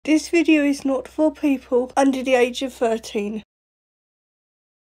This video is not for people under the age of 13.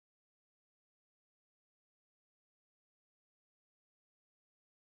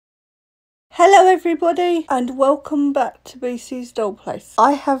 Hello everybody and welcome back to BC's Doll Place.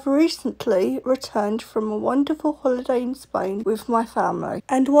 I have recently returned from a wonderful holiday in Spain with my family,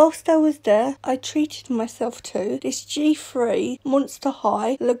 and whilst I was there I treated myself to this G3 Monster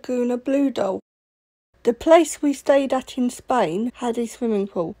High Lagoona blue doll. The place we stayed at in Spain had a swimming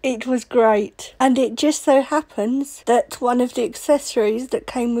pool. It was great, and it just so happens that one of the accessories that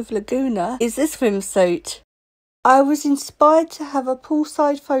came with Lagoona is a swimsuit. I was inspired to have a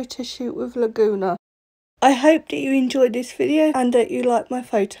poolside photo shoot with Lagoona. I hope that you enjoyed this video and that you like my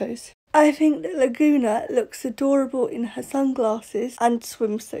photos. I think that Lagoona looks adorable in her sunglasses and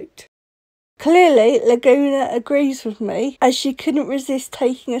swimsuit. Clearly, Lagoona agrees with me, as she couldn't resist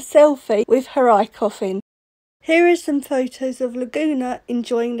taking a selfie with her eye coffin. Here are some photos of Lagoona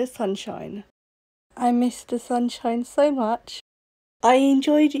enjoying the sunshine. I miss the sunshine so much. I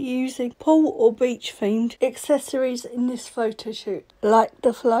enjoyed using pool or beach themed accessories in this photo shoot, like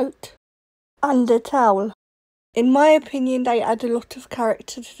the float and the towel. In my opinion, they add a lot of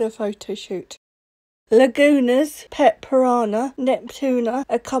character to the photo shoot. Lagoona's pet piranha, Neptuna,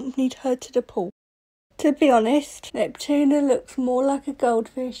 accompanied her to the pool. To be honest, Neptuna looks more like a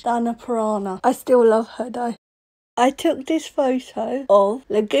goldfish than a piranha. I still love her though. I took this photo of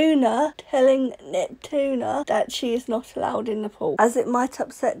Lagoona telling Neptuna that she is not allowed in the pool, as it might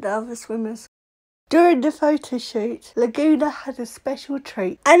upset the other swimmers. During the photo shoot, Lagoona had a special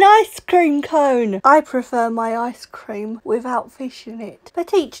treat, an ice cream cone. I prefer my ice cream without fish in it,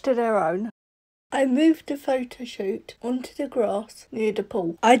 but each to their own. I moved the photo shoot onto the grass near the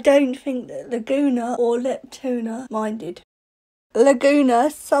pool. I don't think that Lagoona or Neptuna minded.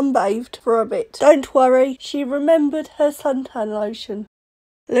 Lagoona sunbathed for a bit. Don't worry, she remembered her suntan lotion.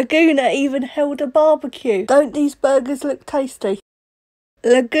 Lagoona even held a barbecue. Don't these burgers look tasty?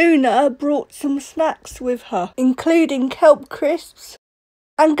 Lagoona brought some snacks with her, including kelp crisps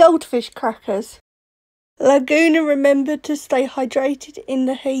and goldfish crackers. Lagoona remembered to stay hydrated in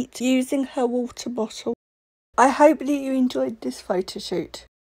the heat using her water bottle. I hope that you enjoyed this photo shoot.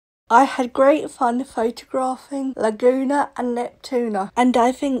 I had great fun photographing Lagoona and Neptuna, and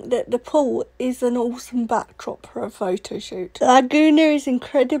I think that the pool is an awesome backdrop for a photo shoot. Lagoona is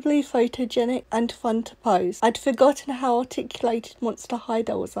incredibly photogenic and fun to pose. I'd forgotten how articulated Monster High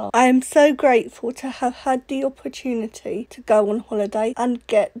dolls are. I am so grateful to have had the opportunity to go on holiday and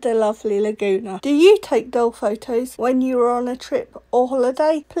get the lovely Lagoona. Do you take doll photos when you are on a trip or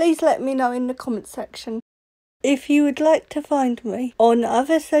holiday? Please let me know in the comment section. If you would like to find me on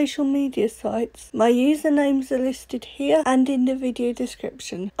other social media sites, my usernames are listed here and in the video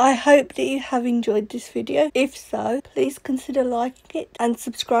description. I hope that you have enjoyed this video. If so, please consider liking it and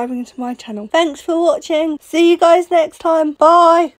subscribing to my channel. Thanks for watching. See you guys next time. Bye!